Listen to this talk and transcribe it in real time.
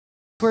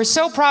We're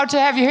so proud to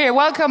have you here.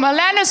 Welcome,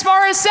 Alanis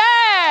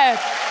Morissette.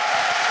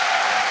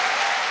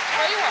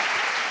 Where you are?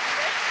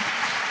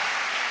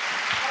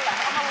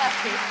 I'm a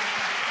lefty.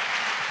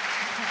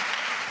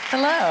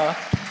 Hello.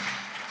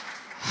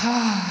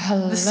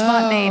 Hello. The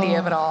spontaneity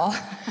of it all.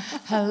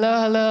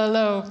 Hello, hello,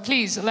 hello.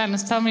 Please,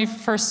 Alanis, tell me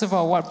first of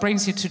all what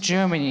brings you to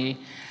Germany.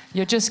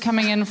 You're just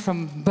coming in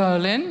from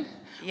Berlin,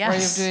 Yes.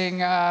 where you're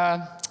doing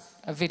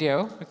a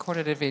video,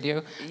 recorded a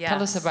video. Yes.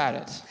 Tell us about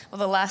it. Well,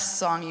 the last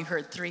song you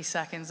heard 3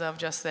 seconds of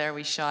just there,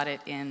 we shot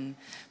it in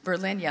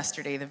Berlin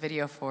yesterday, the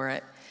video for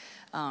it.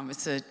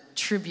 It's a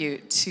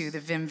tribute to the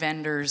Wim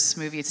Wenders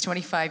movie. It's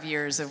 25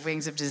 years of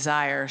Wings of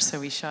Desire, so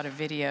we shot a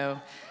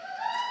video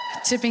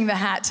tipping the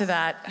hat to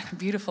that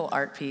beautiful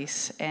art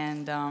piece.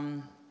 And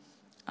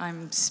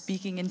I'm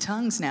speaking in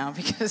tongues now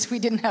because we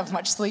didn't have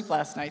much sleep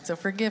last night, so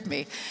forgive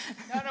me.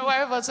 No,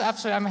 I was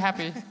absolutely, I'm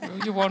happy.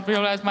 You won't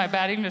realize my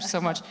bad English so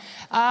much.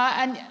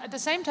 And at the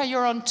same time,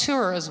 you're on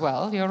tour as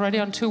well. You're already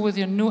on tour with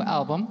your new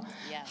album.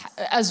 Yes.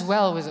 As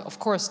well with, of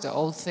course, the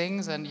old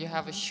things, and you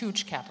have a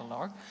huge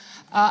catalog.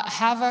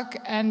 Havoc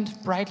and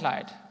Bright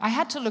Light. I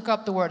had to look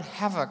up the word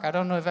havoc. I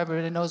don't know if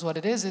everybody knows what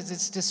it is.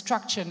 It's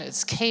destruction,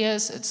 it's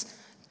chaos, it's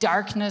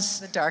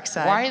darkness. The dark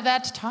side. Why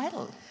that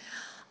title?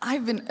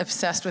 I've been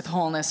obsessed with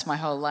wholeness my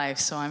whole life,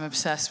 so I'm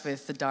obsessed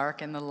with the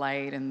dark and the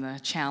light and the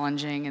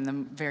challenging and the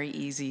very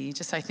easy.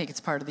 Just I think it's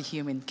part of the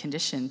human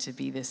condition to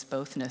be this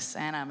bothness,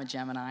 and I'm a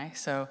Gemini.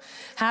 So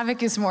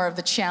Havoc is more of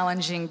the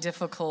challenging,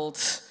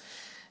 difficult,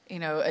 you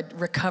know, a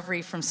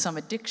recovery from some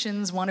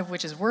addictions, one of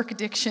which is work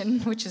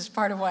addiction, which is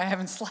part of why I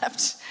haven't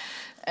slept.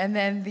 And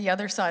then the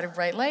other side of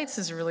Bright Lights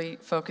is really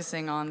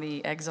focusing on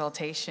the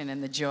exaltation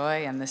and the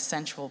joy and the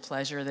sensual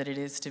pleasure that it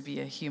is to be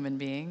a human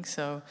being.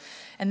 So,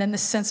 and then the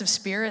sense of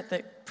spirit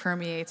that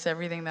permeates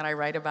everything that I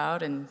write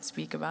about and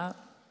speak about.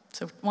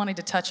 So wanting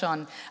to touch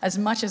on as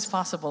much as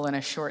possible in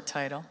a short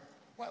title.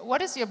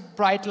 What is your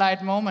bright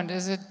light moment?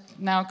 Is it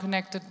now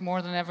connected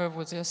more than ever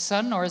with your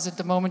son, or is it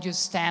the moment you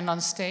stand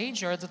on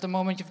stage, or is it the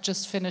moment you've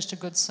just finished a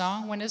good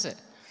song? When is it?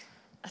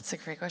 That's a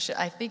great question.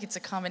 I think it's a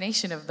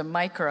combination of the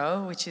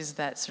micro, which is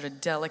that sort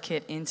of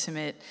delicate,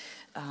 intimate,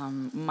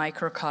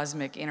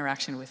 microcosmic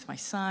interaction with my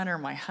son or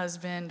my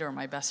husband or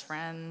my best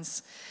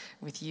friends,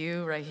 with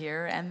you right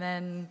here, and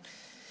then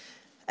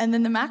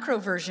the macro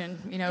version,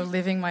 you know,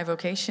 living my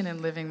vocation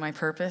and living my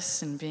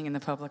purpose and being in the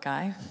public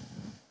eye.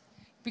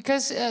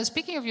 Because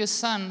speaking of your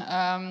son,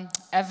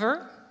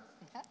 Ever,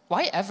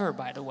 why Ever,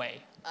 by the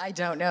way? I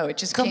don't know, it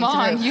just came through. Come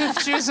on, you've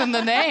chosen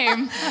the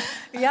name.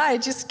 Yeah,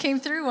 it just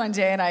came through one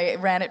day, and I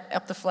ran it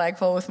up the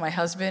flagpole with my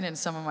husband and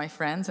some of my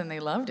friends, and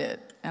they loved it,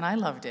 and I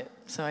loved it,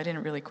 so I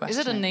didn't really question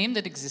it. Is it a name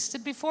that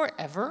existed before,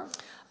 Ever?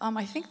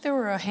 I think there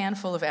were a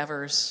handful of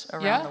Evers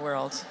around the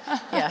world.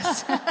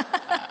 Yes.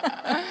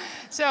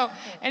 So,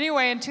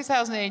 anyway, in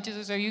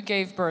 2008, so you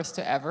gave birth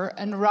to Ever,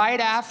 and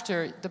right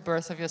after the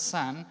birth of your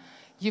son,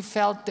 you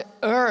felt the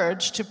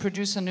urge to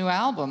produce a new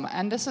album.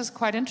 And this is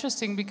quite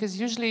interesting because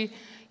usually,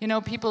 you know,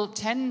 people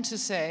tend to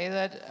say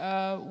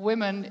that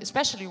women,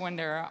 especially when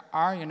they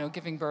are, you know,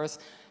 giving birth,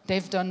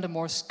 they've done the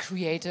most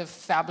creative,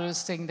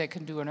 fabulous thing they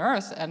can do on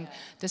earth. And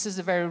this is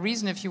the very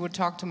reason, if you would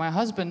talk to my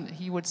husband,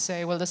 he would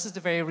say, well, this is the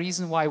very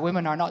reason why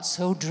women are not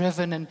so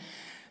driven and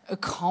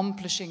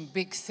accomplishing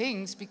big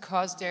things,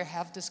 because they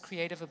have this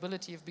creative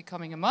ability of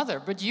becoming a mother.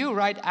 But you,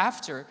 right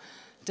after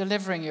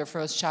delivering your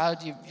first child,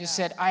 you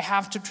said, I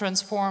have to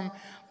transform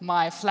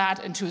my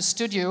flat into a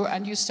studio,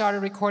 and you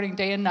started recording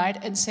day and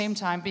night, and same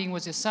time being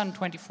with your son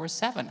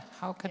 24/7.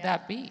 How could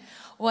that be?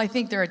 Well, I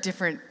think there are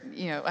different,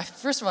 you know,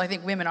 first of all, I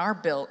think women are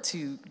built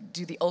to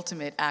do the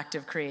ultimate act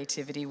of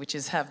creativity, which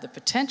is have the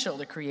potential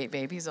to create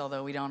babies,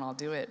 although we don't all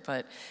do it,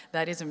 but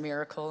that is a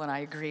miracle, and I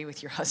agree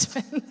with your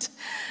husband.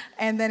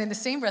 And then in the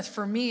same breath,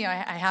 for me,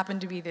 I happen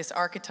to be this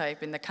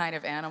archetype in the kind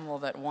of animal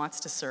that wants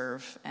to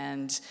serve,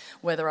 and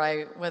whether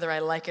I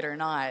like it or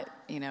not,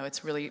 you know, it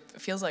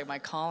feels like my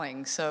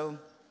calling. So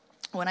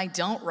when I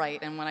don't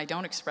write and when I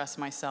don't express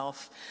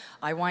myself,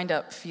 I wind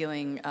up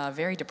feeling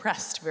very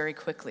depressed very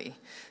quickly.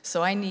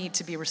 So I need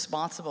to be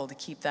responsible to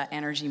keep that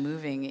energy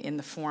moving in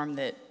the form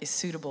that is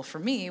suitable for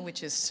me,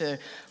 which is to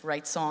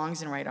write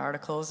songs and write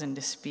articles and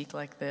to speak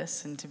like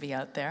this and to be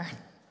out there.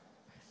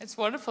 It's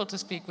wonderful to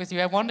speak with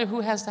you. I wonder who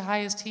has the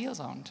highest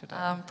heels on today.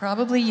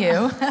 Probably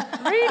you.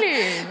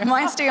 Really?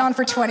 Mine stay on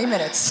for 20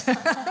 minutes.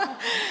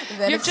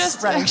 Then it's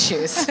just running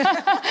shoes.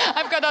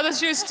 I've got other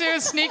shoes too,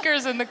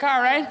 sneakers in the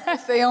car, right?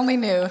 If they only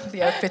knew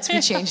the outfits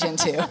we change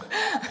into.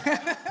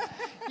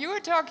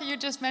 You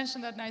just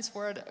mentioned that nice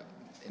word,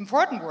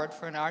 important word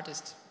for an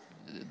artist.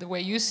 The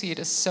way you see it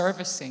is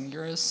servicing.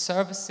 You're a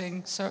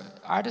servicing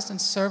artist in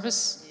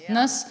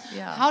serviceness.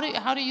 Yeah.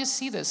 How do you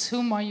see this?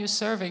 Whom are you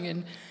serving?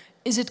 And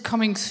is it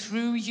coming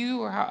through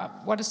you, or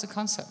what is the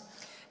concept?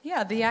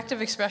 Yeah, the act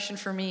of expression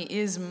for me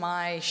is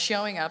my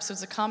showing up. So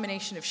it's a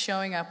combination of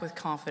showing up with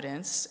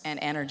confidence and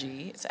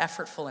energy. It's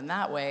effortful in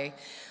that way,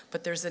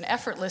 but there's an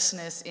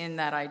effortlessness in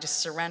that I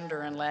just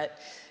surrender and let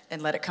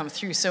and let it come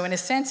through. So in a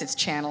sense, it's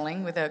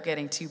channeling without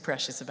getting too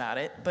precious about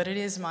it, but it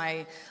is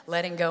my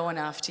letting go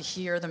enough to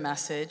hear the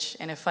message.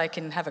 And if I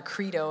can have a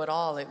credo at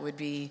all, it would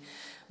be,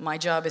 my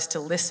job is to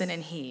listen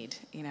and heed.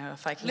 You know,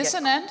 if I can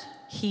listen and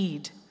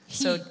heed.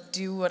 So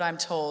do what I'm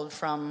told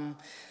from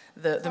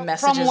the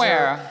messages. From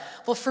where?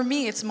 Well, for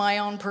me, it's my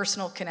own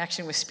personal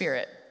connection with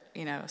spirit.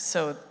 You know,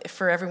 so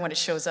for everyone, it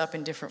shows up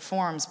in different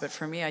forms. But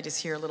for me, I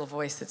just hear a little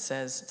voice that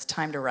says, it's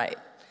time to write,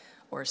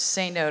 or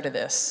say no to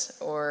this,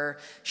 or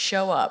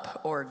show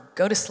up, or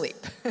go to sleep,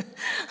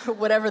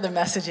 whatever the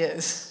message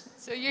is.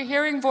 So you're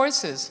hearing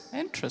voices.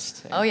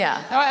 Interesting. Oh,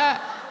 yeah.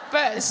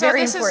 But it's so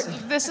very this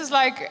important. This is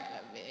like,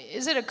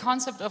 is it a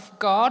concept of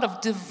God, of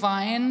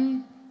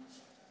divine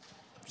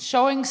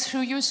showing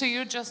through you, so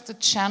you're just a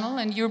channel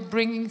and you're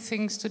bringing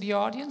things to the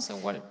audience, or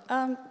what?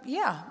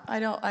 Yeah, I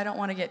don't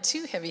want to get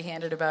too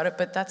heavy-handed about it,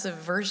 but that's a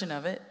version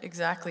of it,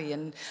 exactly.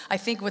 And I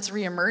think what's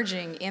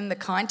reemerging in the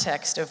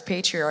context of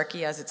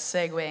patriarchy as it's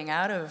segueing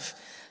out of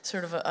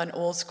sort of an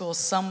old school,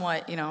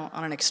 somewhat, you know,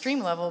 on an extreme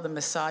level, the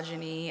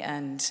misogyny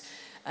and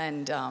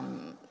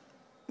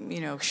you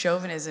know,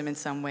 chauvinism in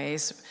some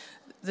ways,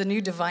 the new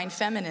divine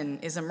feminine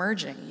is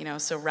emerging, you know.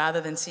 So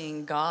rather than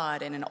seeing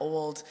God in an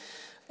old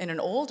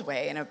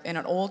way, in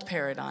an old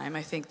paradigm,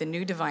 I think the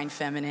new divine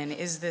feminine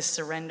is this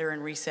surrender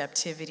and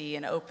receptivity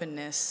and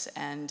openness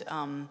and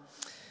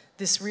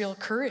this real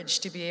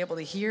courage to be able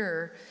to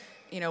hear,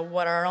 you know,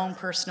 what our own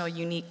personal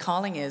unique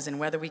calling is, and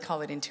whether we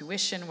call it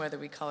intuition, whether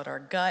we call it our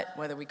gut,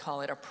 whether we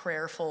call it a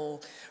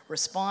prayerful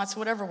response,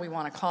 whatever we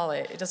want to call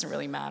it, it doesn't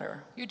really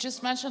matter. You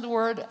just mentioned the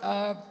word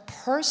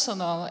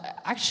personal.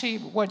 Actually,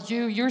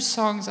 your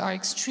songs are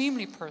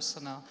extremely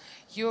personal.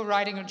 You're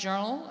writing a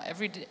journal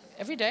every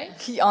day?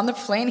 On the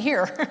plane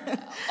here.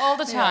 All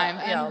the time.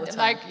 Yeah, all the time.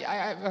 Like,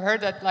 I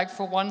heard that like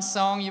for one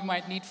song you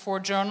might need 4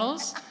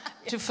 journals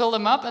to fill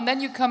them up, and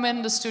then you come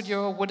in the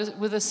studio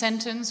with a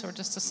sentence or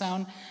just a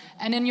sound.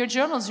 And in your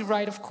journals you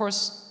write, of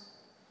course,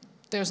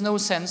 there's no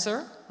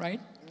censor, right?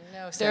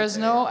 No censor. There's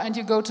no, and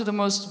you go to the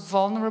most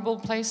vulnerable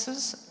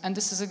places, and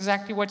this is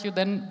exactly what you're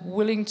then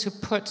willing to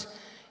put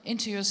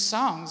into your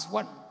songs.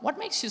 What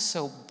makes you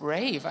so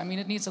brave? I mean,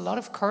 it needs a lot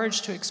of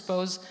courage to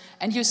expose,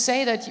 and you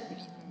say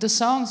that the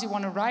songs you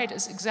want to write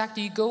is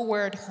exactly, you go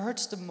where it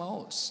hurts the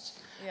most.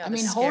 Yeah,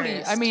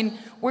 I mean,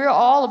 we're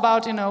all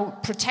about, you know,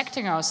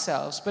 protecting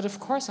ourselves, but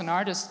of course an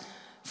artist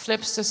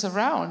flips this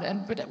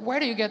around, but where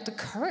do you get the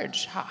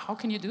courage? How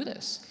can you do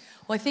this?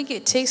 Well, I think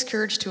it takes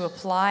courage to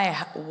apply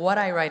what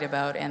I write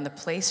about and the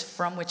place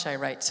from which I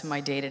write to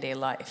my day-to-day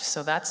life.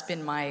 So that's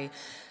been my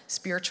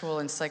spiritual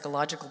and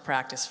psychological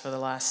practice for the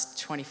last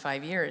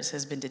 25 years,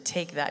 has been to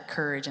take that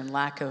courage and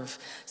lack of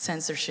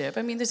censorship.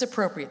 I mean, there's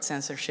appropriate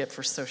censorship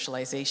for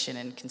socialization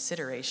and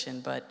consideration,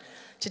 but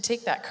to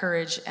take that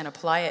courage and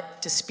apply it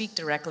to speak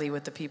directly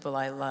with the people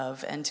I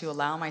love, and to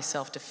allow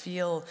myself to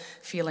feel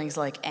feelings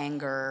like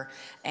anger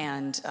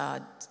and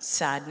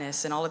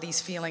sadness and all of these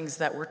feelings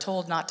that we're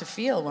told not to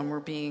feel when we're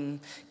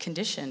being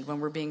conditioned, when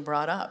we're being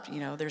brought up.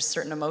 You know, there's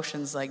certain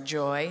emotions like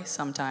joy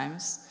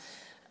sometimes,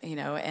 you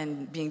know,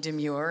 and being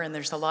demure, and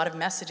there's a lot of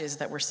messages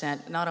that we're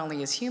sent, not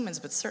only as humans,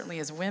 but certainly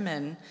as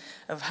women,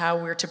 of how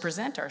we're to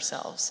present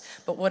ourselves.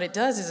 But what it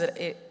does is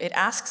it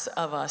asks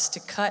of us to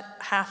cut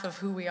half of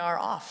who we are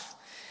off.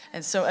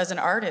 And so as an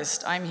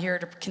artist, I'm here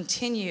to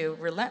continue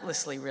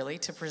relentlessly, really,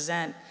 to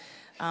present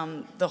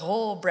the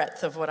whole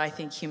breadth of what I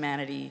think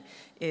humanity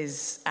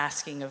is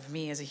asking of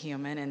me as a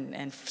human,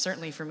 and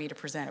certainly for me to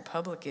present it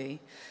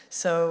publicly.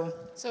 So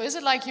is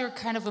it like you're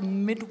kind of a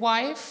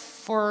midwife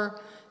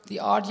for the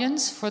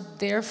audience, for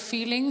their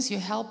feelings? You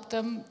help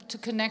them to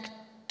connect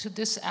to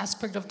this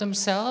aspect of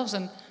themselves?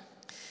 And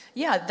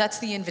yeah, that's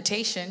the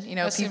invitation. You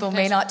know, that's people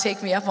may not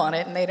take me up on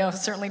it, and they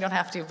certainly don't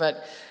have to,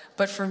 but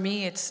for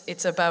me,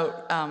 it's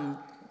about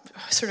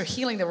sort of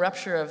healing the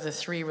rupture of the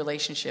 3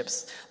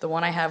 relationships. The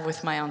one I have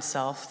with my own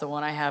self, the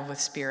one I have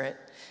with spirit,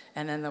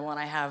 and then the one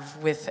I have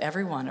with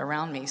everyone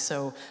around me.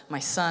 So my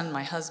son,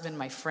 my husband,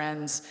 my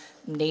friends,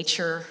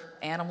 nature,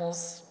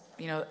 animals,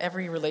 you know,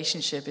 every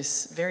relationship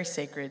is very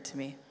sacred to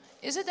me.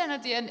 Is it then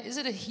at the end, is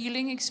it a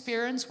healing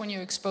experience when you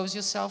expose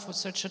yourself with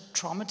such a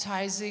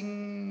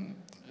traumatizing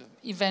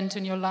event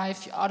in your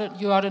life,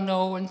 you ought to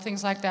know, and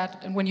things like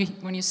that, and when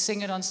you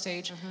sing it on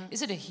stage,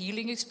 is it a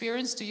healing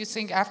experience? Do you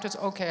think after it's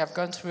okay, I've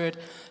gone through it,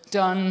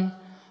 done,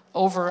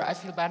 over, I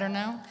feel better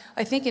now?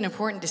 I think an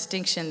important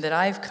distinction that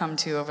I've come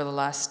to over the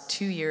last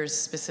 2 years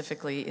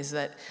specifically is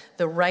that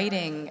the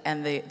writing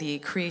and the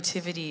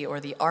creativity or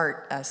the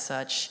art as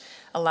such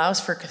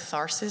allows for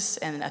catharsis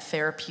and a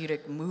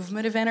therapeutic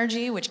movement of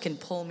energy, which can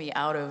pull me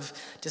out of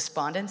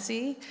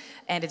despondency,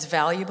 and it's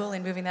valuable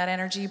in moving that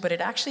energy, but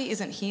it actually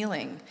isn't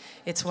healing.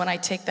 It's when I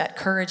take that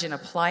courage and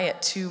apply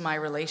it to my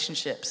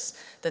relationships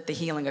that the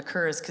healing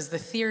occurs, because the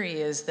theory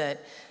is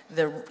that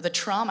the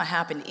trauma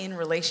happened in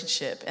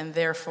relationship, and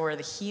therefore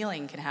the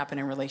healing can happen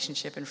in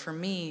relationship. And for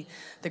me,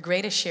 the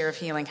greatest share of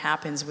healing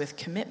happens with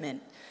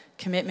commitment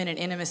commitment and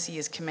intimacy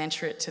is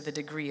commensurate to the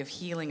degree of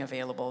healing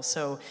available.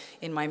 So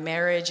in my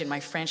marriage, in my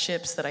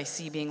friendships that I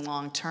see being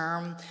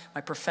long-term,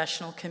 my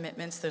professional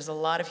commitments, there's a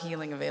lot of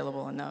healing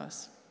available in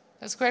those.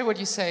 That's great what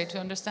you say, to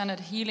understand that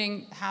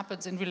healing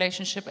happens in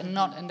relationship and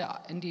not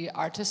in the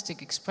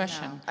artistic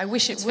expression. No. I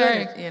wish it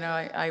would. You know,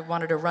 I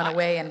wanted to run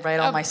away and write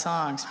all my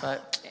songs,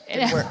 but it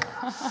didn't work.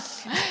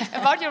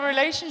 About your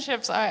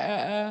relationships,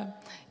 I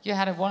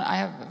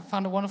have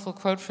found a wonderful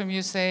quote from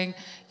you saying,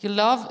 you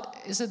love,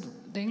 is it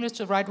the English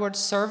the right word,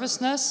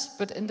 serviceness,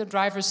 but in the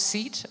driver's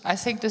seat? I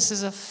think this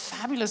is a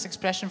fabulous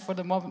expression for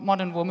the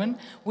modern woman.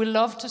 We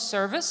love to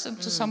service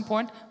to some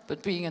point,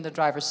 but being in the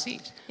driver's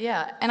seat.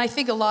 Yeah, and I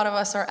think a lot of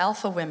us are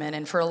alpha women,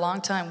 and for a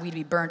long time we'd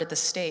be burned at the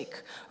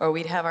stake, or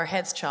we'd have our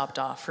heads chopped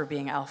off for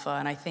being alpha.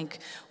 And I think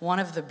one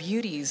of the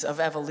beauties of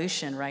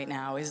evolution right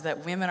now is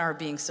that women are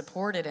being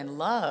supported and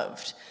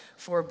loved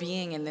for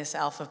being in this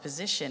alpha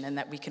position, and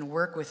that we can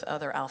work with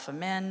other alpha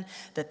men,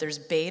 that there's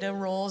beta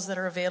roles that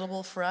are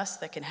available for us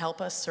that can help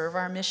us serve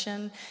our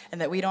mission, and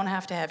that we don't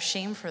have to have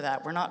shame for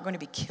that. We're not going to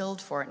be killed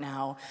for it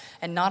now.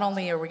 And not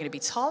only are we going to be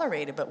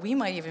tolerated, but we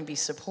might even be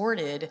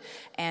supported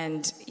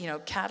and, you know,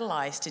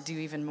 catalyzed to do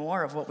even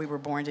more of what we were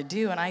born to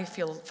do. And I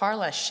feel far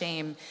less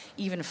shame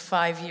even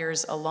 5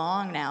 years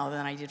along now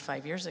than I did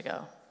 5 years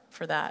ago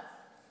for that.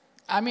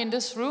 I mean,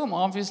 this room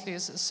obviously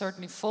is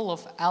certainly full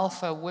of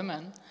alpha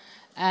women.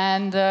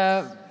 And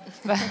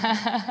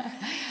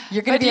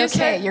you're going to be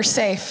okay. You're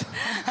safe.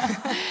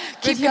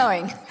 Keep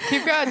going.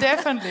 Keep going.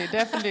 Definitely,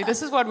 definitely.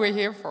 This is what we're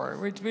here for.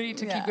 We're really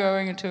to keep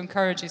going and to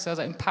encourage each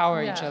other,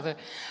 empower each other.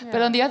 Yeah.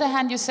 But on the other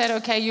hand, you said,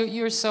 okay,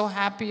 you're so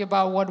happy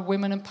about what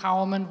women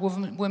empowerment,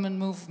 women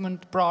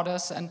movement brought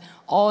us, and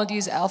all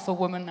these alpha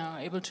women are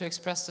able to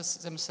express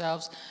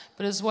themselves.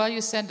 But as well,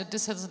 you said that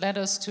this has led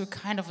us to a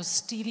kind of a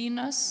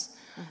steeliness.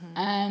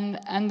 Mm-hmm.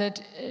 And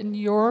that in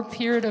your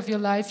period of your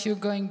life, you're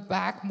going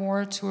back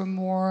more to a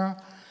more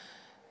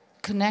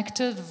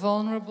connected,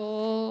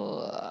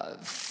 vulnerable,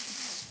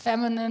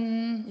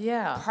 feminine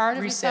part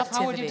of yourself.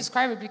 How would you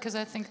describe it? Because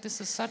I think this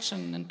is such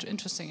an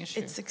interesting issue.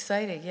 It's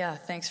exciting, yeah.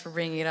 Thanks for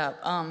bringing it up.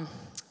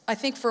 I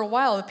think for a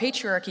while the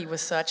patriarchy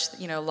was such that,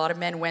 you know, a lot of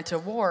men went to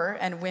war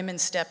and women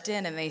stepped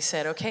in and they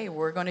said, okay,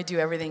 we're going to do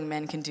everything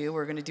men can do,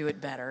 we're going to do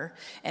it better.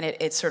 And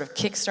it sort of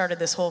kick-started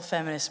this whole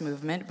feminist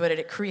movement, but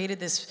it created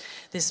this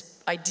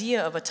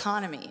idea of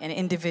autonomy and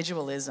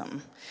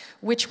individualism,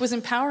 which was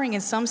empowering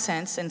in some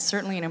sense and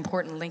certainly an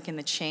important link in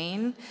the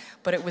chain,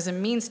 but it was a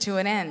means to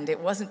an end.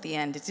 It wasn't the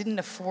end. It didn't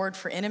afford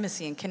for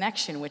intimacy and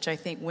connection, which I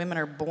think women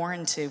are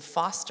born to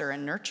foster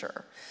and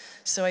nurture.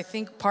 So I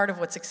think part of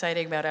what's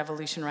exciting about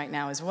evolution right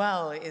now as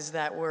well is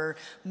that we're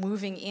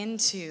moving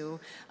into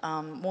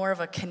more of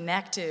a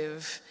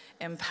connective,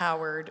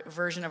 empowered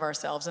version of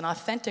ourselves, an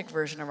authentic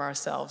version of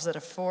ourselves that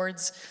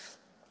affords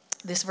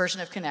this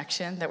version of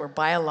connection that we're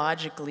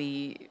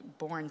biologically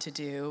born to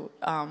do,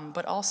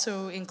 but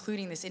also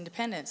including this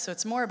independence. So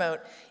it's more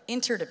about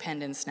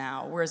interdependence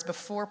now, whereas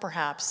before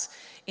perhaps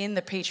in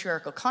the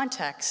patriarchal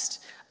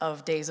context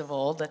of days of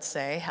old, let's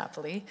say,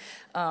 happily,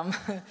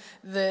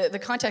 the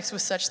context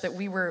was such that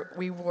we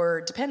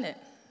were dependent,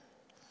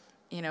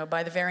 you know,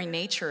 by the very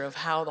nature of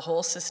how the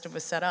whole system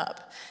was set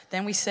up.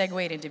 Then we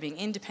segued into being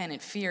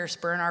independent, fierce,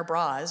 burn our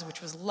bras,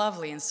 which was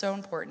lovely and so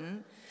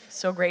important.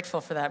 So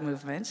grateful for that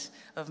movement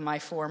of my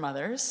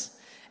foremothers.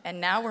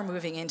 And now we're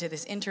moving into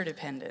this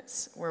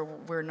interdependence, where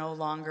we're no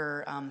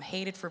longer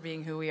hated for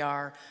being who we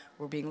are,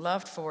 we're being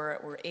loved for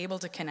it, we're able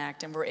to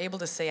connect, and we're able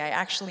to say, I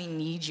actually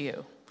need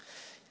you.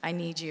 I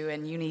need you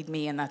and you need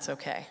me, and that's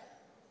okay.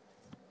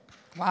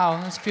 Wow,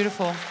 that's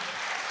beautiful.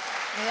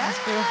 Yeah,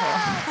 that's beautiful.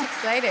 It's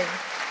exciting.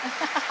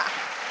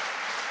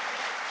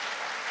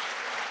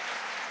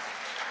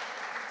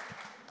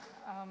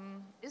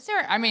 Is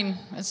there, I mean,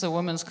 it's a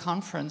women's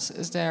conference.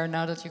 Is there,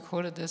 now that you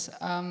quoted this,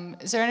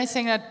 is there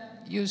anything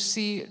that you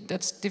see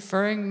that's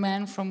differing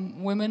men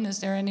from women? Is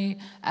there any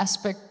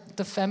aspect,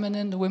 the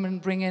feminine, the women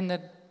bring in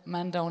that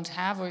men don't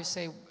have, or you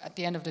say at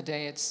the end of the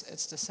day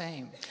it's the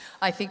same?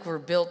 I think we're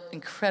built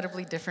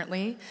incredibly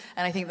differently,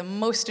 and I think the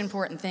most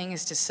important thing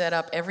is to set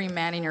up every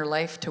man in your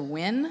life to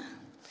win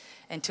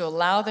and to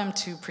allow them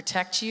to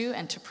protect you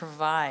and to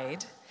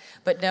provide,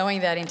 but knowing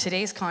that in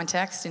today's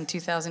context, in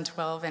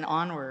 2012 and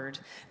onward,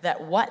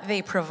 that what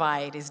they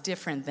provide is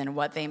different than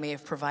what they may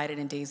have provided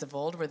in days of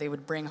old, where they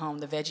would bring home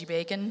the veggie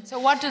bacon. So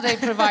what do they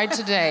provide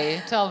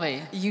today? Tell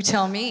me. You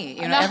tell me.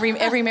 You know,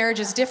 every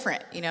marriage is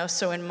different. You know,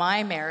 so in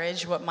my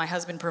marriage, what my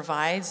husband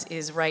provides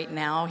is right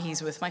now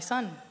he's with my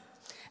son,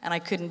 and I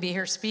couldn't be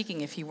here speaking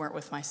if he weren't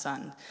with my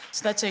son.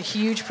 So that's a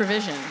huge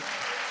provision.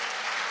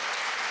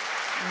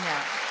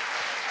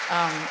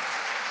 Yeah.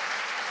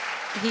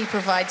 He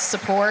provides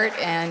support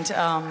and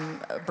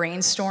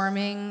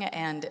brainstorming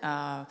and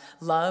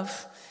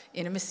love,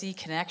 intimacy,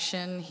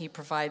 connection. He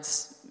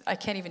provides, I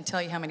can't even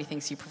tell you how many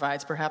things he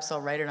provides. Perhaps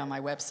I'll write it on my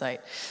website.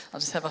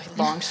 I'll just have a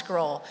long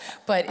scroll.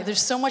 But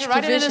there's so much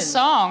provision. Write it in a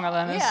song,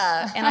 Alanis.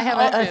 Yeah, and I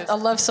have a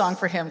love song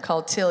for him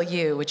called Till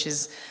You, which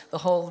is the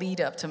whole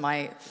lead up to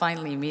my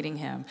finally meeting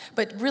him.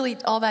 But really,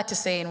 all that to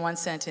say in one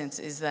sentence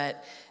is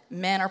that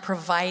men are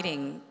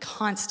providing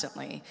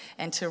constantly,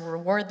 and to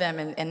reward them,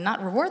 and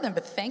not reward them,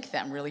 but thank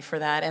them really for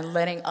that, and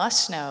letting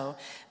us know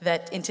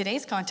that in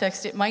today's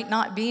context, it might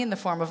not be in the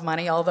form of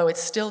money, although it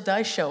still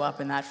does show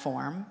up in that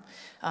form.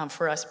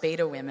 For us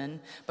beta women,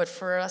 but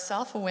for us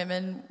alpha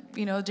women,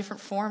 you know, different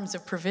forms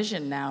of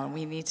provision now, and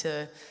we need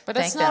to But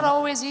thank it's not them.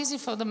 always easy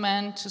for the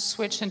men to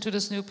switch into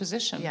this new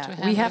position. Yeah,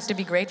 to we have to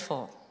be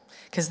grateful,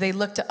 because they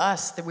look to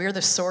us, that we're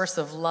the source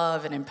of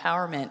love and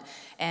empowerment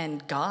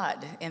and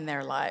God in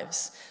their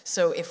lives.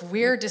 So if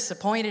we're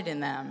disappointed in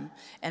them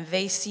and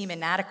they seem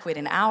inadequate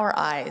in our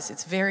eyes,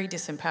 it's very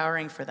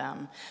disempowering for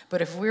them.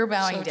 But if we're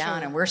bowing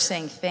down and we're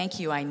saying, thank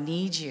you, I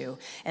need you,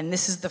 and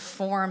this is the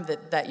form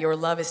that your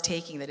love is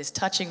taking that is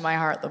touching my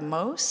heart the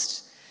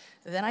most,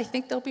 then I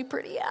think they'll be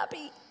pretty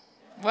happy.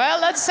 Well,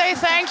 let's say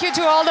thank you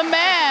to all the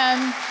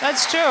men.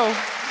 That's true.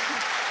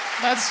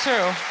 That's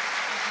true.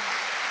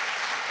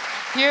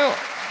 You,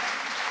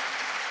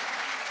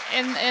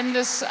 in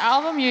this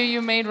album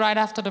you made right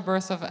after the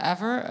birth of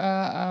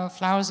Ever,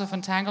 Flowers of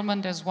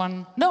Entanglement, there's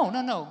one,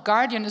 no,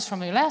 Guardian is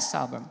from your last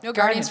album. No,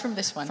 Guardian's from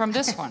this one. From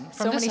this one.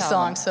 So many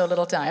songs, so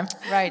little time.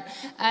 Right,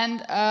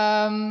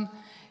 and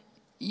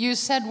you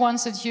said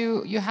once that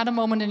you had a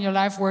moment in your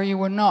life where you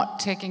were not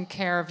taking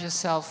care of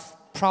yourself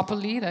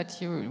properly,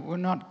 that you were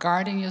not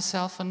guarding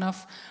yourself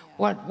enough.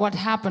 What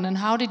happened, and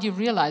how did you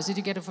realize? Did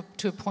you get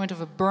to a point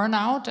of a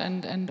burnout,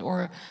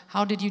 or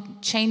how did you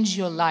change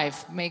your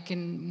life,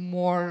 taking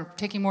more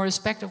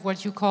respect of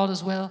what you called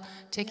as well,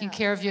 taking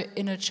care of your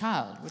inner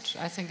child, which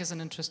I think is an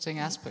interesting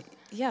aspect.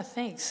 Yeah,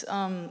 thanks.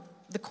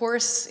 The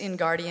chorus in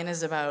Guardian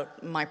is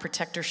about my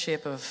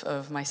protectorship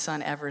of my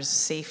son Ever's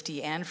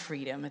safety and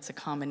freedom. It's a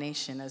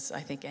combination, as I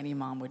think any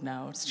mom would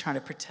know. It's trying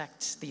to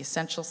protect the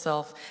essential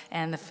self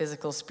and the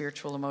physical,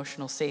 spiritual,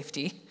 emotional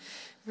safety,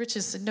 which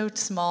is no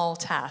small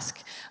task.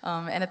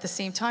 And at the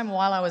same time,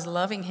 while I was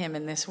loving him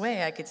in this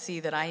way, I could see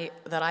that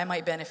I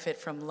might benefit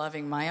from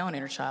loving my own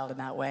inner child in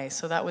that way.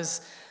 So that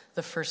was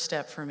the first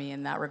step for me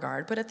in that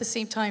regard. But at the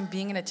same time,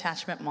 being an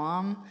attachment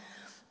mom,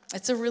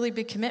 it's a really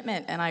big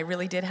commitment, and I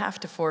really did have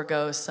to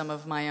forego some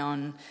of my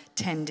own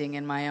tending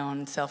and my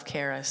own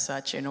self-care as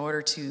such in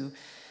order to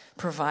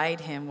provide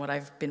him what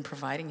I've been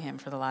providing him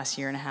for the last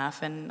year and a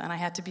half, and I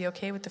had to be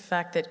okay with the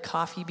fact that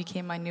coffee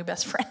became my new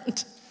best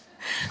friend.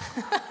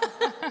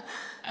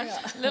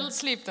 Little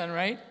sleep then,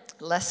 right?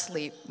 Less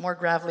sleep, more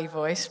gravelly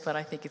voice, but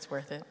I think it's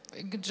worth it.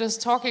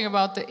 Just talking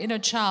about the inner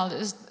child,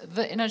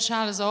 the inner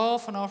child is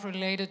often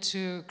related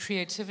to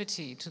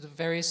creativity, to the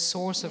very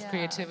source of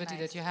creativity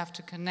that you have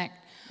to connect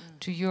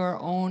to your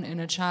own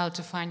inner child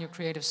to find your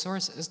creative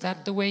source. Is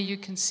that the way you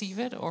conceive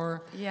it,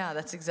 or? Yeah,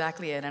 that's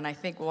exactly it. And I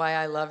think why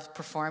I love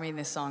performing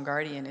this song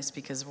Guardian is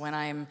because when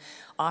I'm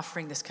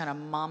offering this kind of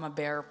mama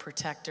bear,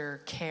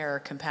 protector, care,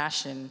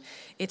 compassion,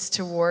 it's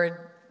toward,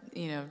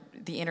 you know,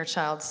 the inner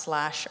child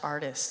 /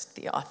 artist,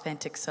 the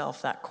authentic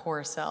self, that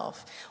core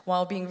self,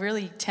 while being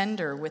really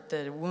tender with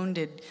the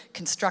wounded,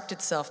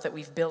 constructed self that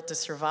we've built to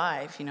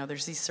survive. You know,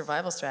 there's these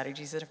survival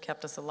strategies that have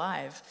kept us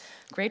alive.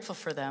 Grateful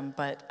for them,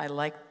 but I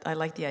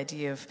like the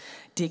idea of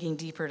digging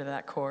deeper to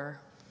that core.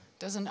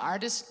 Does an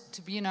artist,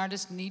 to be an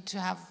artist, need to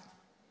have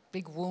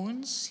big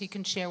wounds he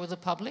can share with the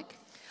public?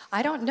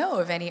 I don't know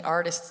of any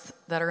artists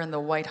that are in the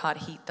white-hot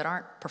heat that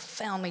aren't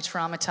profoundly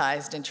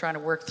traumatized and trying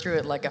to work through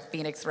it like a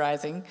phoenix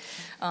rising.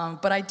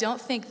 But I don't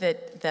think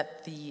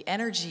that the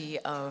energy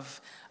of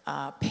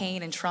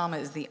pain and trauma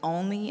is the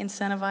only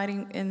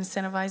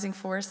incentivizing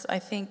force. I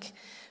think,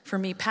 for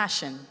me,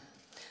 passion.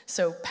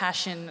 So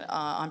passion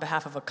on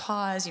behalf of a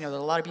cause. You know, there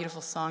are a lot of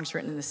beautiful songs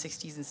written in the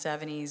 60s and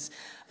 70s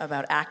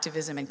about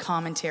activism and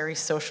commentary,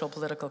 social,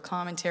 political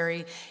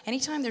commentary.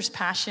 Anytime there's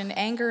passion,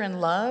 anger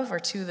and love are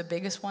two of the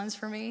biggest ones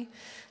for me.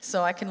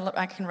 So I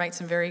can write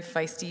some very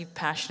feisty,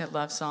 passionate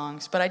love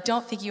songs. But I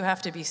don't think you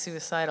have to be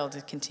suicidal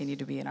to continue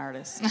to be an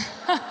artist.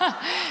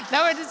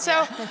 No, it's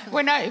so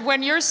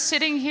when you're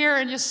sitting here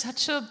and you're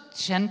such a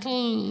gentle,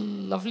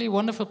 lovely,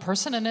 wonderful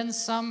person, and in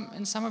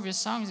some of your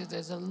songs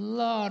there's a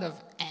lot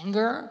of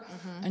anger,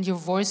 and your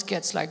voice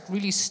gets like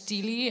really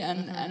steely,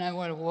 and I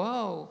went,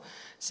 whoa.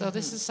 So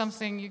this is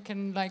something you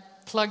can like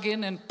plug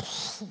in and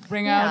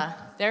bring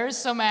out. There is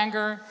some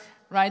anger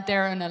right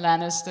there in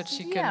Alanis that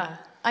she can. Yeah,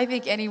 I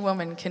think any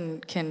woman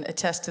can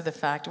attest to the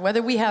fact.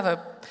 Whether we have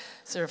a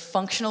sort of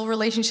functional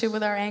relationship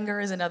with our anger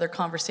is another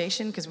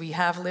conversation, because we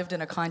have lived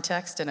in a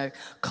context and a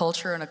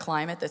culture and a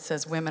climate that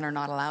says women are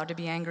not allowed to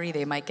be angry.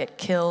 They might get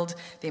killed,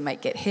 they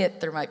might get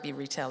hit, there might be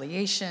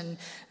retaliation,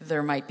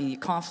 there might be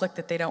conflict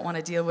that they don't want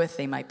to deal with,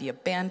 they might be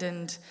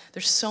abandoned.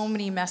 There's so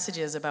many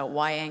messages about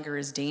why anger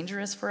is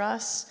dangerous for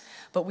us.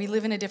 But we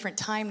live in a different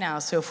time now,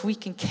 so if we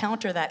can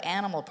counter that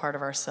animal part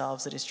of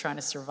ourselves that is trying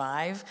to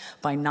survive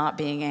by not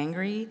being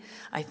angry,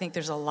 I think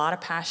there's a lot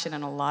of passion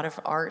and a lot of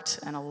art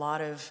and a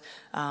lot of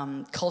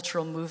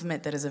cultural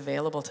movement that is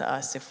available to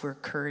us if we're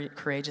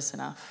courageous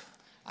enough.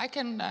 I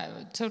can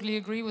totally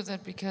agree with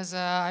that, because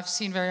I've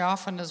seen very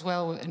often as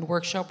well in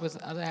workshop with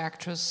other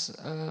actors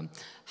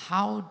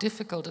how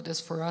difficult it is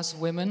for us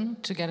women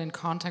to get in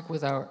contact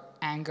with our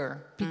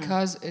anger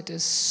because it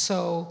is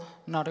so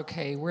not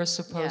okay. We're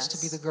supposed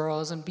to be the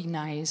girls and be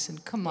nice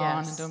and come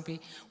on and don't be.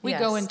 We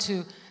go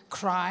into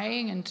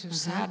crying, into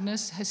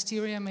sadness,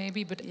 hysteria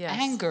maybe, but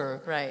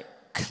anger,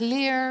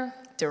 clear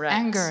direct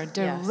anger,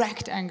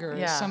 direct anger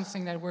is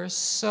something that we're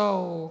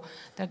so,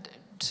 that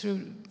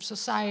through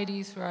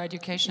society, through our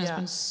education has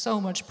been so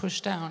much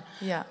pushed down.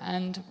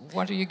 And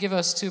what do you give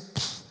us to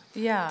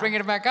bring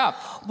it back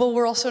up? Well,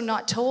 we're also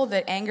not told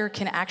that anger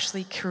can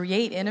actually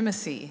create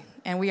intimacy.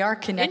 And we are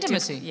connected.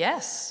 Intimacy?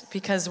 Yes,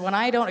 because when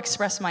I don't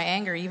express my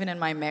anger, even in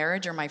my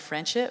marriage or my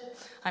friendship,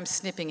 I'm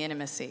snipping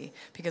intimacy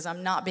because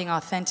I'm not being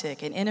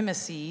authentic. And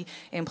intimacy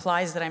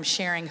implies that I'm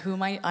sharing who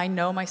I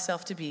know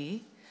myself to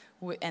be,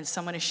 and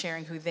someone is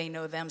sharing who they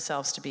know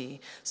themselves to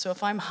be. So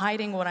if I'm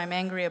hiding what I'm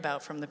angry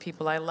about from the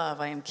people I love,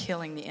 I am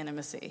killing the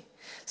intimacy.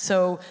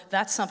 So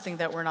that's something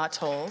that we're not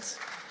told.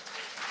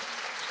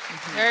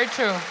 Very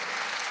true.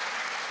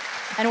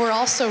 And we're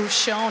also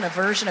shown a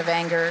version of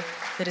anger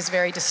that is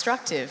very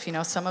destructive. You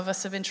know, some of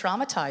us have been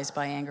traumatized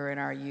by anger in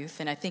our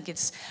youth, and I think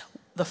it's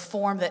the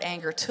form that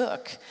anger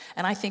took.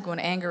 And I think when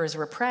anger is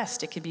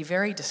repressed, it can be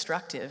very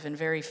destructive and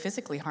very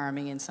physically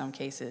harming in some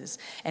cases.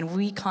 And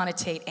we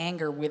connotate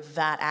anger with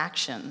that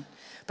action.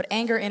 But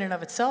anger in and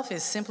of itself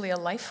is simply a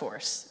life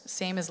force,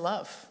 same as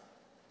love.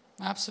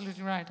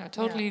 Absolutely right. I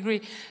totally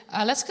agree.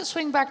 Let's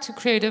swing back to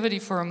creativity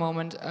for a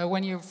moment.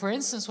 When you, for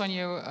instance, when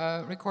you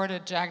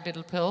recorded Jagged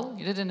Little Pill,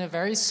 you did it in a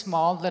very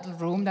small little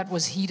room that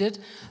was heated.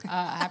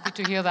 Happy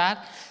to hear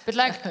that. But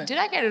like, did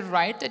I get it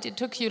right that it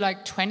took you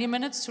like 20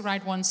 minutes to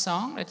write one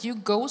song? That you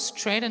go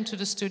straight into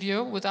the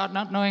studio without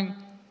not knowing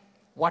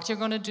what you're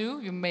going to do?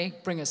 You may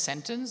bring a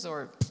sentence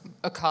or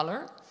a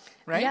color,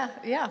 right?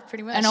 Yeah,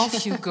 pretty much. And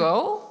off you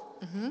go?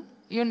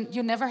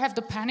 You never have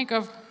the panic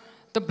of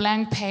the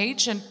blank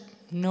page and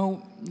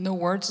no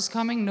words is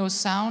coming, no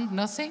sound,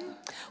 nothing?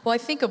 Well, I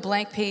think a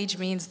blank page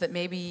means that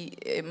maybe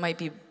it might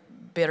be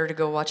better to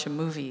go watch a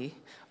movie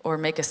or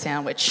make a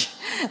sandwich.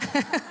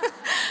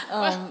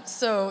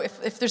 So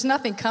if there's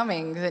nothing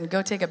coming, then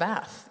go take a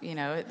bath. You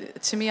know,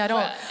 to me, It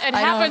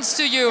happens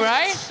to you,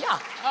 right? Yeah.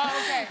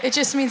 Oh, okay. It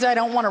just means I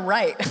don't want to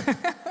write.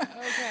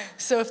 Okay.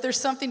 So if there's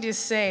something to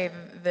say,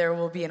 there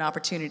will be an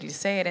opportunity to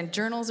say it. And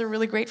journals are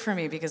really great for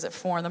me because at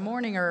 4 in.the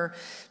morning or,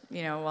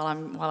 you know, while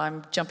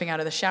I'm jumping out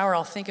of the shower,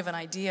 I'll think of an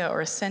idea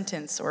or a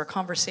sentence or a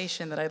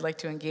conversation that I'd like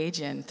to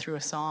engage in through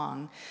a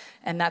song.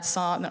 And that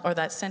song, or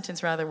that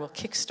sentence rather, will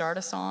kickstart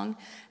a song.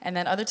 And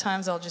then other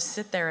times I'll just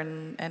sit there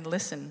and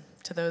listen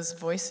to those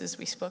voices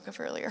we spoke of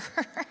earlier.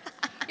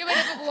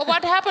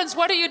 What happens?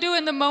 What do you do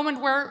in the moment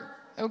where,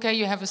 okay,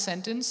 you have a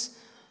sentence,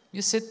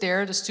 you sit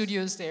there, the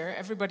studio is there,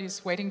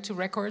 everybody's waiting to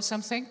record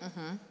something,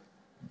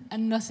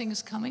 and nothing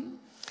is coming?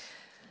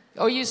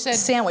 Oh, you said...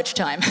 Sandwich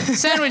time.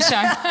 Sandwich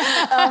time.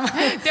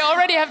 They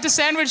already have the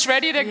sandwich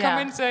ready. They come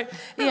in and say,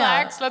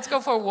 relax, let's go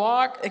for a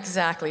walk.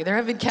 Exactly. There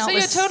have been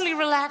countless... So you're totally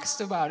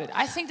relaxed about it.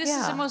 I think this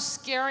is the most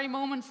scary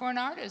moment for an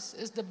artist,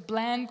 is the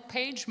blank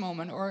page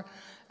moment, or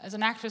as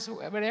an actress,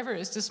 whatever,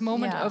 is this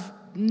moment of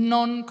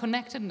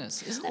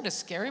non-connectedness. Isn't that a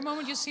scary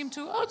moment? You seem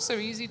to, it's so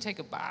easy, take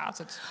a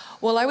bath.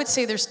 Well, I would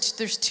say there's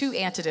two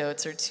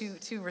antidotes, or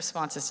two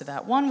responses to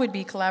that. One would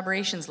be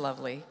collaboration's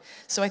lovely.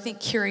 So I think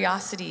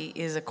curiosity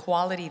is a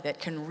quality that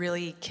can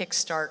really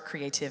kickstart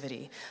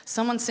creativity.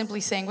 Someone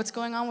simply saying, what's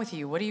going on with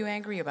you? What are you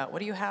angry about?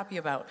 What are you happy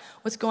about?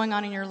 What's going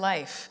on in your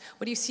life?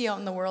 What do you see out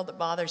in the world that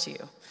bothers you?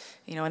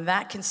 You know, and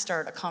that can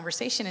start a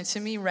conversation. And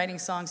to me, writing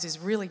songs is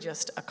really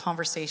just a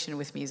conversation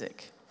with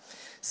music.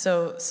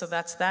 So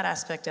that's that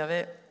aspect of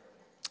it.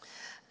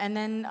 And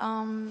then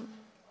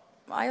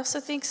I also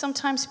think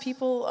sometimes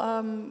people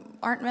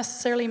aren't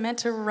necessarily meant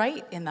to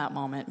write in that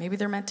moment. Maybe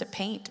they're meant to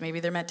paint. Maybe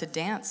they're meant to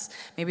dance.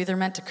 Maybe they're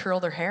meant to curl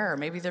their hair.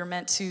 Maybe they're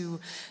meant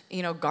to,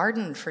 you know,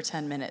 garden for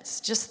 10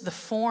 minutes. Just the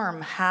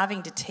form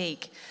having to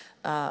take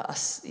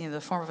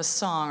the form of a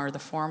song or the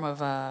form of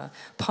a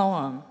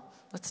poem.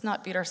 Let's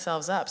not beat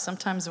ourselves up.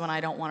 Sometimes when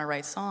I don't want to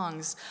write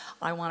songs,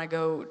 I want to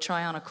go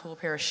try on a cool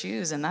pair of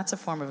shoes, and that's a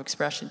form of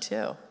expression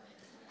too.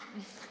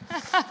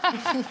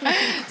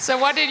 So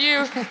what did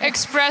you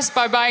express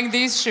by buying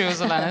these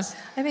shoes, Alanis?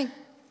 I think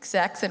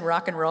sex and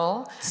rock and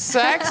roll.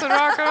 Sex and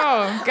rock and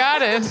roll.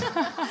 Got it.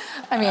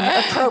 I mean,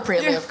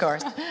 appropriately, of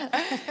course.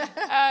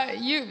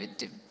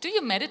 Do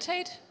you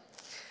meditate?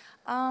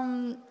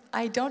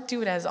 I don't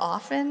do it as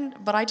often,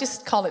 but I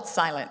just call it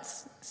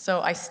silence.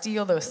 So I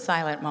steal those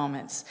silent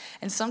moments.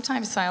 And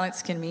sometimes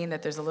silence can mean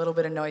that there's a little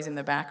bit of noise in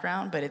the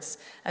background, but it's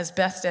as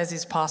best as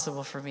is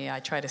possible for me. I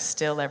try to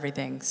still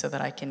everything so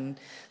that I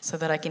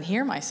can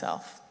hear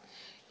myself.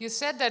 You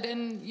said that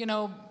in, you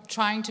know,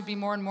 trying to be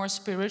more and more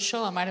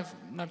spiritual, I might have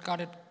not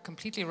got it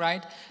completely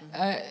right,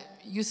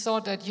 you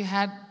thought that you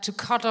had to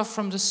cut off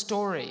from the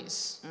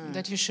stories,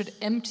 that you should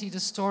empty the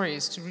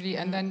stories to really,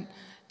 and then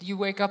you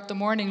wake up the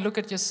morning, look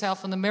at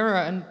yourself in the mirror,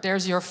 and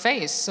there's your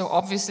face. So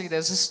obviously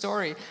there's a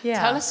story. Yeah.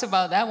 Tell us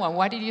about that one.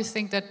 Why did you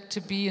think that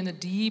to be in a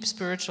deep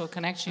spiritual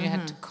connection, you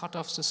had to cut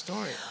off the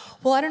story?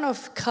 Well, I don't know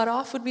if cut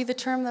off would be the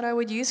term that I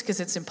would use, because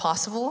it's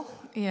impossible.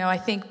 You know, I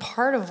think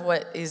part of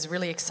what is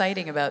really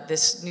exciting about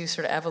this new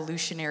sort of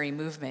evolutionary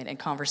movement and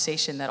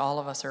conversation that all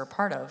of us are a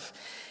part of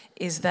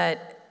is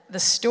that the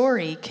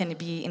story can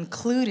be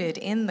included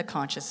in the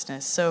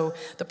consciousness. So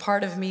the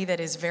part of me that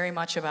is very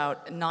much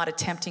about not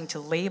attempting to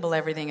label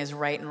everything as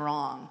right and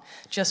wrong,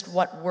 just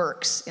what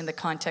works in the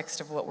context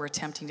of what we're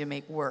attempting to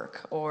make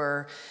work,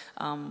 or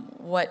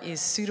what is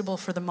suitable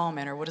for the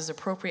moment, or what is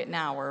appropriate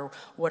now, or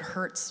what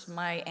hurts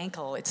my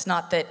ankle. It's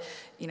not that,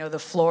 you know, the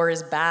floor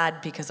is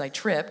bad because I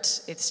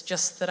tripped, it's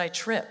just that I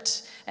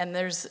tripped. And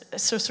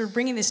so sort of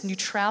bringing this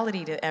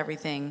neutrality to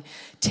everything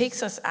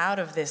takes us out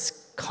of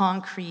this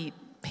concrete,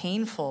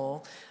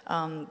 painful,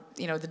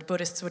 you know, the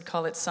Buddhists would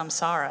call it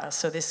samsara,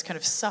 so this kind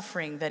of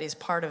suffering that is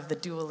part of the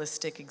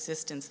dualistic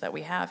existence that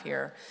we have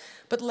here.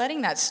 But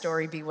letting that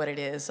story be what it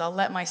is. I'll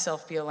let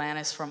myself be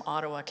Alanis from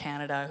Ottawa,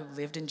 Canada, who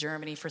lived in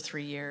Germany for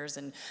 3 years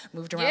and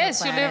moved around the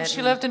planet. Yes,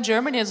 she lived in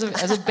Germany as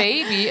a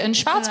baby in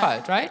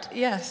Schwarzwald, right?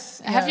 Yes.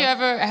 Have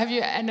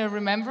you any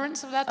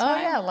remembrance of that time?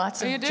 Oh yeah,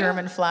 lots of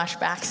German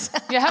flashbacks.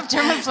 You have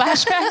German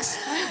flashbacks?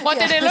 What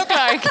did they look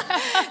like?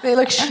 They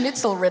look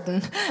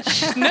schnitzel-ridden.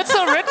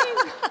 Schnitzel-ridden?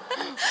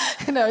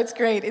 No, it's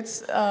great.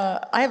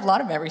 I have a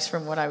lot of memories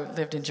from when I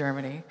lived in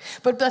Germany.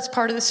 But that's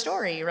part of the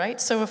story,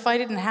 right? So if I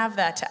didn't have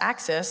that to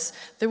access,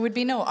 there would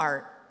be no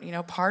art. You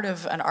know, part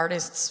of an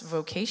artist's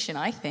vocation,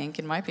 I think,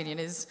 in my opinion,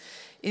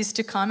 is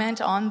to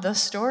comment on the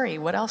story.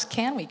 What else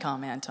can we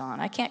comment on?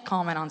 I can't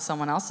comment on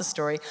someone else's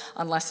story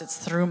unless it's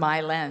through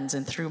my lens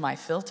and through my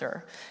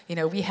filter. You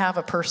know, we have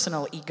a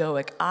personal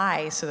egoic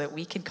eye so that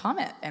we can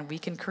comment and we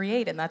can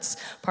create, and that's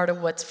part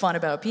of what's fun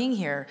about being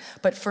here.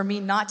 But for me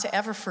not to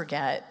ever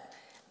forget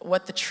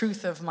what the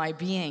truth of my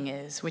being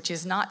is, which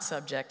is not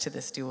subject to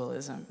this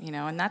dualism, you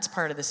know, and that's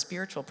part of the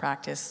spiritual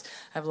practice.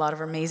 I have a lot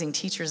of amazing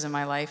teachers in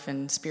my life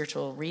and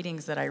spiritual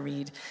readings that I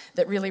read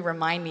that really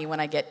remind me when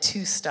I get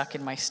too stuck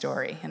in my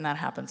story, and that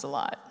happens a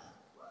lot.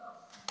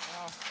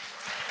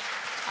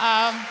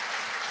 A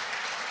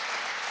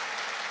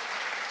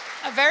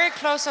very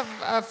close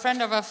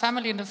friend of our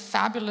family and a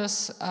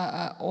fabulous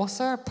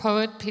author,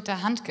 poet, Peter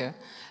Handke,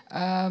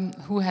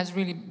 who has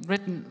really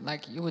written,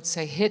 like you would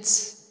say,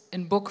 hits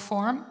in book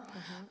form,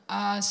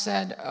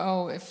 said,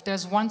 oh, if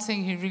there's one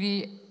thing he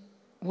really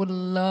would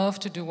love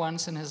to do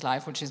once in his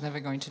life, which he's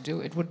never going to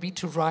do, it would be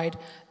to write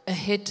a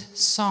hit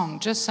song,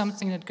 just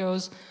something that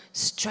goes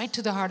straight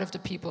to the heart of the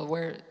people,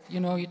 where, you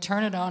know, you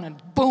turn it on and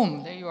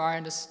boom, there you are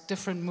in this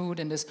different mood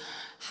and this.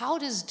 How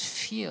does it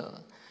feel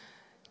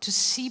to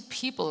see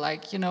people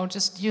like, you know,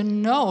 just, you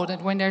know,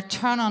 that when they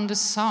turn on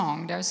this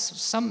song,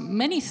 there's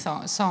many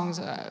songs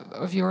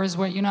of yours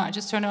where, you know, I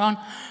just turn it on,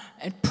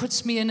 it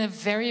puts me in a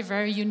very,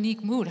 very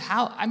unique mood.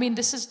 I mean,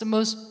 this is the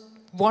most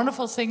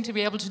wonderful thing to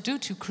be able to do,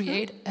 to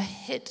create a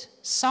hit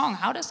song.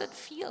 How does it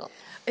feel?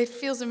 It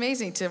feels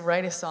amazing to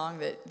write a song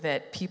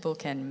that people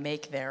can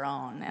make their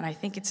own. And I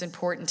think it's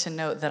important to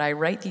note that I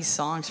write these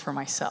songs for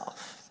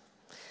myself.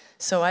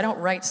 So I don't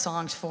write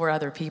songs for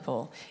other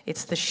people.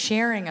 It's the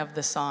sharing of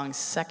the songs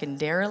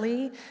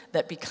secondarily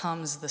that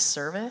becomes the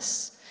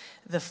service.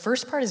 The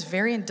first part is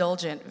very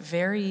indulgent,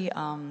 very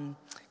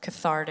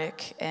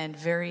cathartic, and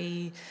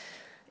very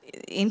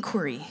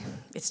inquiry.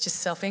 It's just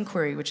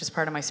self-inquiry, which is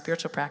part of my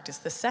spiritual practice.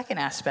 The second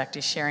aspect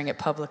is sharing it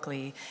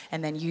publicly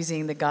and then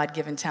using the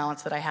God-given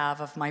talents that I have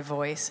of my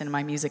voice and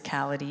my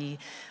musicality.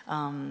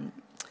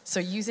 So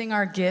using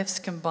our gifts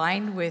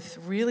combined with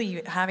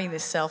really having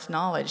this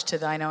self-knowledge, to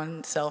thine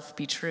own self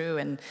be true,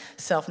 and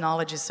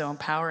self-knowledge is so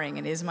empowering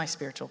and is my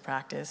spiritual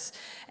practice.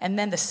 And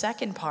then the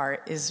second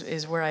part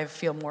is where I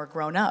feel more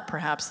grown up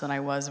perhaps than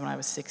I was when I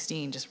was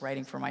 16, just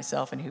writing for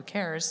myself and who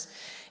cares.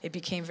 It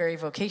became very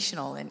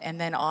vocational, and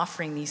then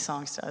offering these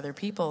songs to other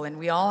people. And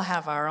we all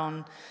have our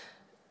own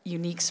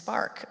unique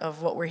spark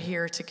of what we're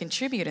here to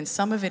contribute. And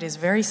some of it is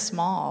very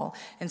small,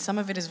 and some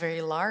of it is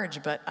very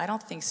large, but I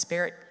don't think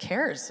Spirit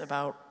cares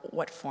about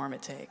what form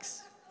it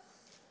takes.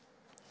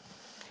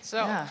 So,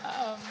 yeah.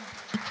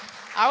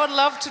 I would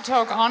love to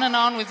talk on and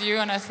on with you,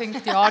 and I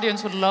think the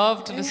audience would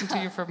love to listen to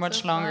you for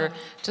much longer. Fun.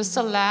 Just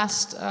a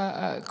last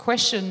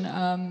question.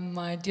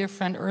 My dear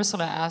friend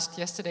Ursula asked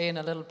yesterday in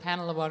a little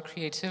panel about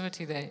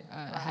creativity they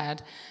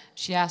had.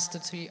 She asked the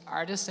three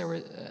artists that were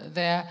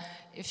there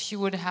if you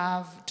would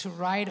have to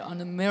write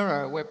on a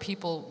mirror where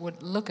people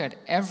would look at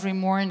every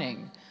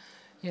morning,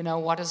 you know,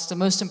 what is the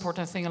most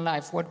important thing in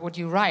life? What would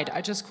you write?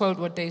 I just quote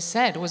what they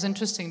said. It was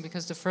interesting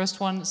because the first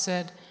one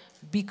said,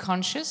 be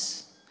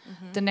conscious.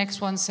 Mm-hmm. The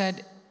next one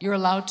said, you're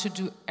allowed to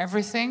do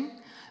everything.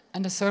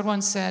 And the third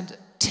one said,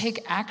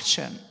 take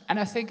action. And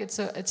I think it's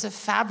a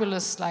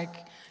fabulous,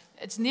 like,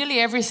 it's nearly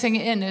everything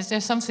in. Is there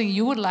something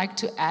you would like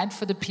to add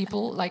for the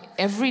people? Like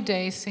every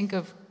day think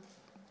of,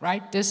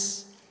 write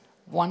this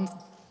one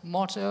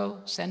motto,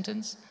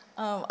 sentence?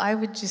 Oh, I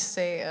would just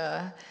say,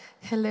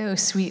 hello,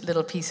 sweet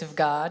little piece of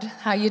God.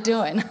 How you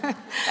doing?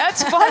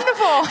 That's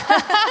wonderful.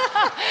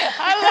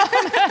 I love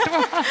that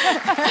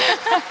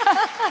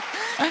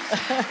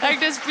one. Like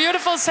this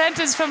beautiful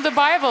sentence from the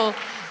Bible.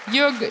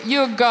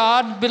 You're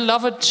God,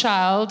 beloved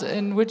child,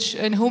 in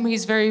whom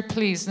He's very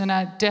pleased. And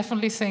I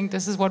definitely think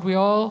this is what we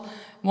all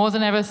more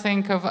than ever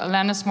think of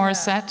Alanis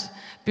Morissette.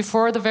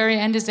 Before the very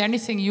end, is there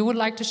anything you would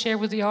like to share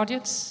with the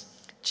audience?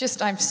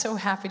 Just, I'm so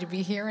happy to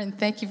be here, and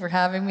thank you for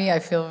having me. I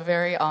feel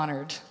very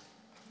honored.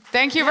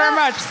 Thank you very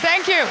much.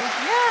 Thank you.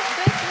 Yeah,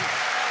 thank you.